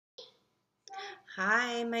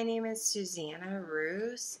Hi, my name is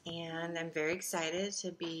SusannahReuss, and I'm very excited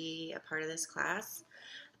to be a part of this class.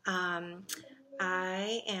 Um,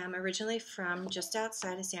 I am originally from just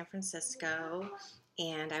outside of San Francisco,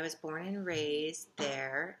 and I was born and raised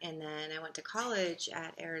there. And then I went to college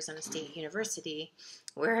at Arizona State University,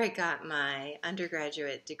 where I got my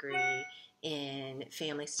undergraduate degree in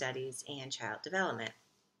family studies and child development.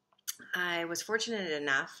 I was fortunate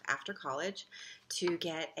enough after college to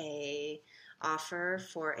get a offer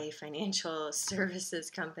for a financial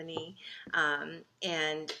services company,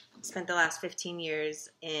 and spent the last 15 years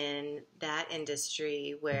in that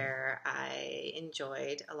industry where I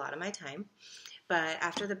enjoyed a lot of my time. But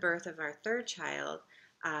after the birth of our third child,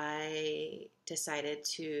 I decided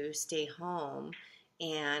to stay home,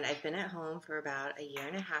 and I've been at home for about a year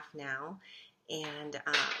and a half now. And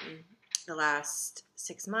the last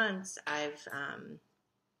 6 months,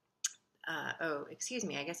 excuse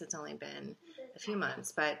me, I guess it's only been a few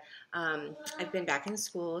months, but I've been back in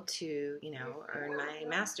school to, earn my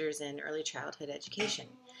master's in early childhood education.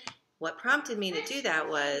 What prompted me to do that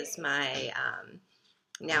was my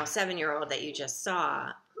now 7-year-old that you just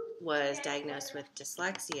saw was diagnosed with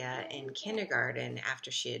dyslexia in kindergarten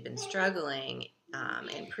after she had been struggling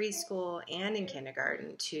in preschool and in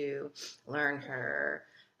kindergarten to learn her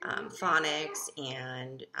phonics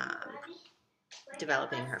and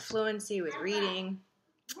developing her fluency with reading.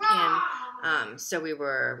 And so we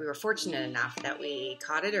were fortunate enough that we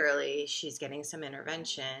caught it early. She's getting some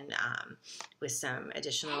intervention with some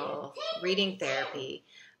additional reading therapy.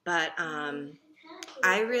 But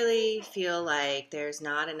I really feel like there's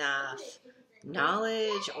not enough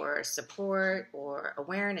knowledge or support or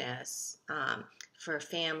awareness for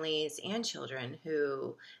families and children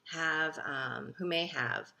who may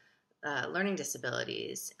have learning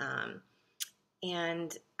disabilities.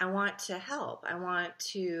 And I want to help. I want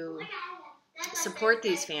to support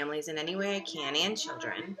these families in any way I can, and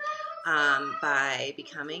children, by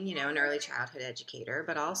becoming, an early childhood educator,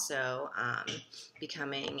 but also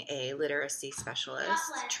becoming a literacy specialist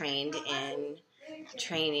trained in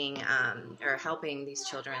training or helping these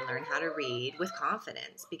children learn how to read with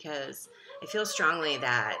confidence, because I feel strongly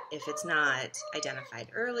that if it's not identified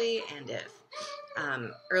early, and if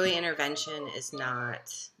early intervention is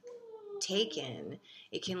not taken,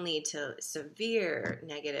 it can lead to severe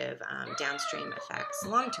negative downstream effects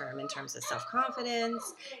long term in terms of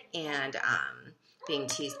self-confidence and being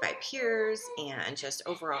teased by peers and just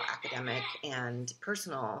overall academic and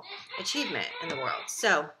personal achievement in the world.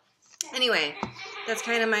 So anyway, that's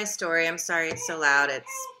kind of my story. I'm sorry it's so loud.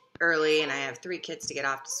 It's early and I have 3 kids to get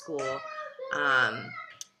off to school.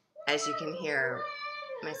 As you can hear,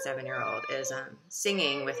 my 7-year-old is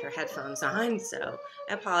singing with her headphones on, so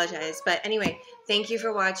I apologize. But anyway, thank you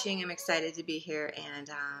for watching. I'm excited to be here and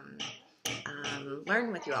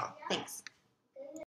learn with you all. Thanks.